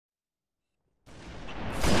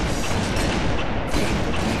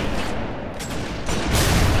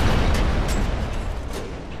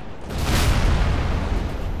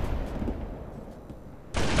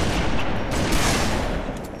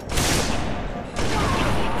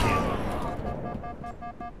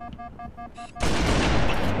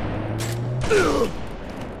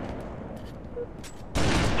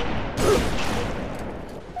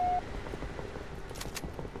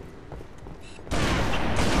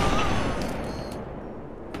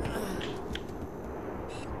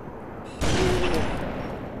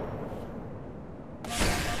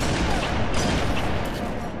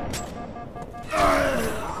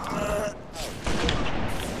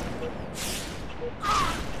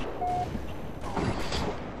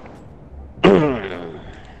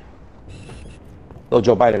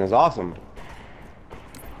Little Joe Biden is awesome.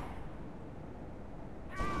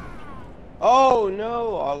 Oh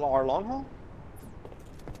no, our long haul?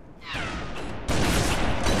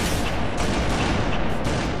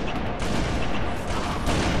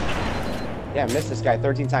 Yeah, missed this guy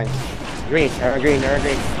 13 times. Green, green,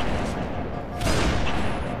 green.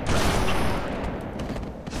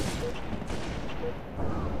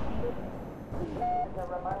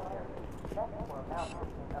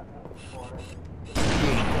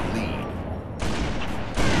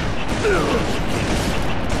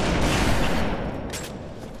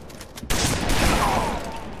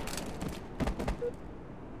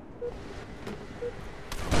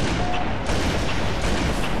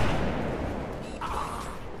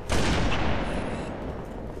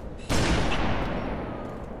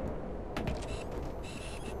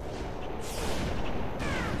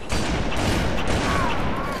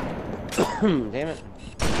 Damn it.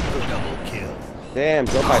 Double kill. Damn,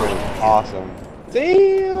 Joe Biden is awesome.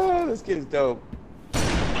 Damn, this kid's dope.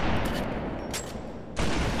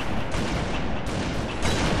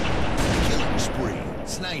 Killing spree.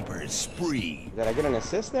 Sniper spree. Did I get an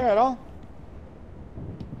assist there at all?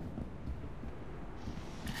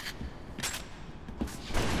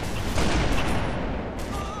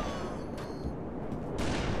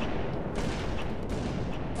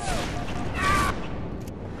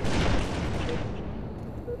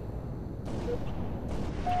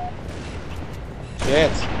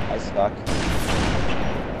 Shit, I suck.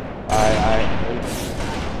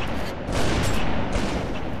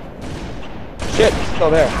 Shit, it's still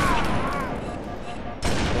there.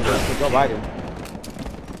 Go by him.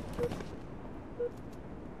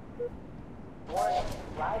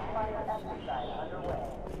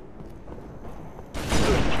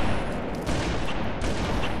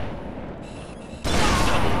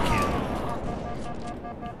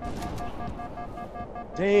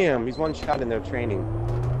 Damn, he's one shot in their training.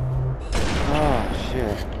 Oh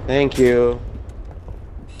shit. Thank you.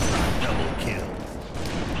 Double kill.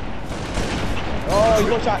 Oh,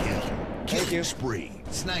 he's one shot. Kill. Thank you. Spree.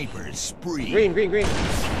 Sniper spree. Green, green, green.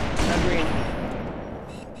 Not green.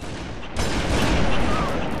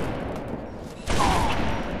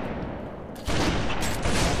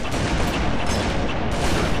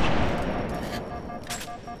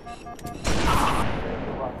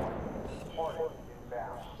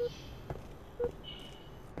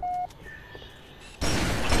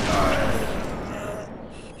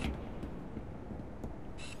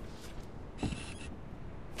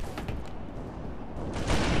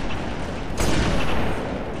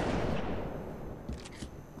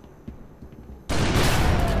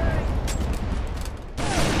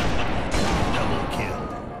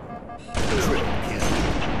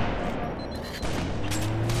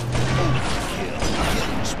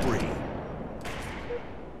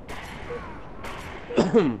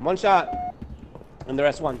 One shot, and the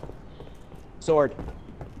rest one. Sword.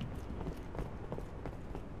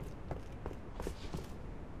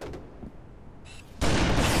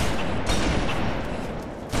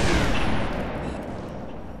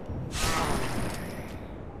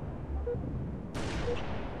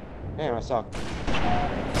 Damn, I suck.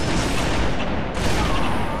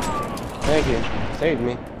 Thank you. Saved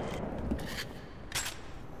me.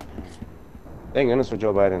 Thank goodness for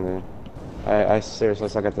Joe Biden, dude. I seriously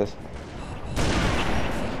suck at this.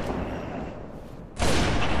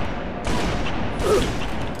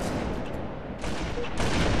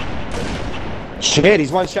 Shit,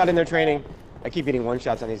 he's one shot in their training. I keep getting one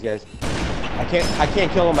shots on these guys. I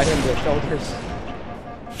can't kill him by hitting their shoulders.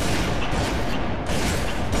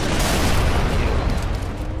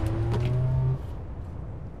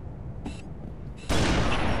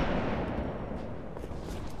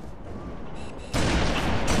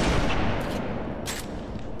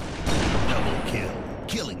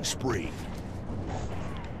 Killing spree.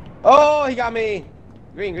 Oh, he got me.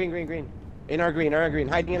 Green, green, green, green. In our green,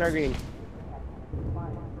 hiding in our green.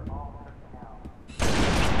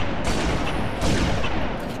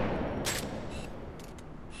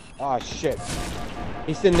 Oh shit.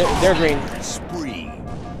 He's in their green. Spree.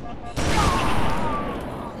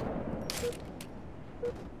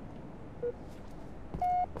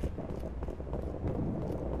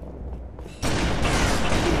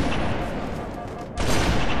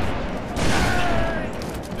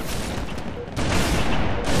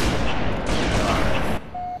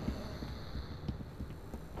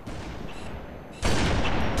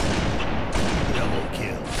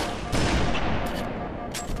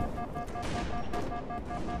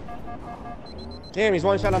 Damn, he's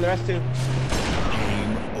one shot on the rest too.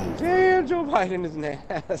 Game over. Damn, Joe Biden is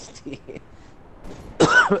nasty.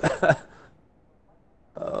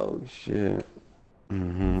 Oh shit.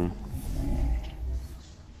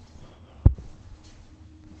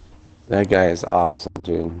 That guy is awesome,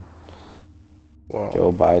 dude. Wow.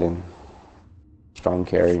 Joe Biden. Strong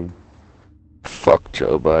carry. Fuck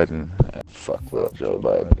Joe Biden. Fuck little Joe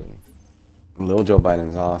Biden. Little Joe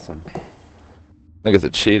Biden's awesome. Think it's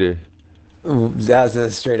a cheater. Ooh, that's a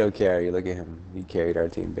straight up carry. Look at him. He carried our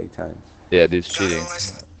team big time. Yeah, dude's cheating.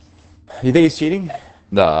 You think he's cheating?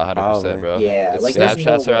 No, 100%, Probably. bro. Yeah, His like, there's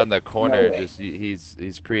Snapshots no around the corner. way. Just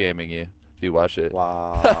he's pre-aiming you if you watch it.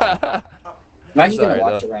 Wow. I'm actually Sorry,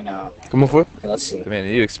 gonna watch no. it right now. Come on, for. Okay, let's see. I mean,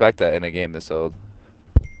 you expect that in a game this old.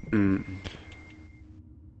 Mm.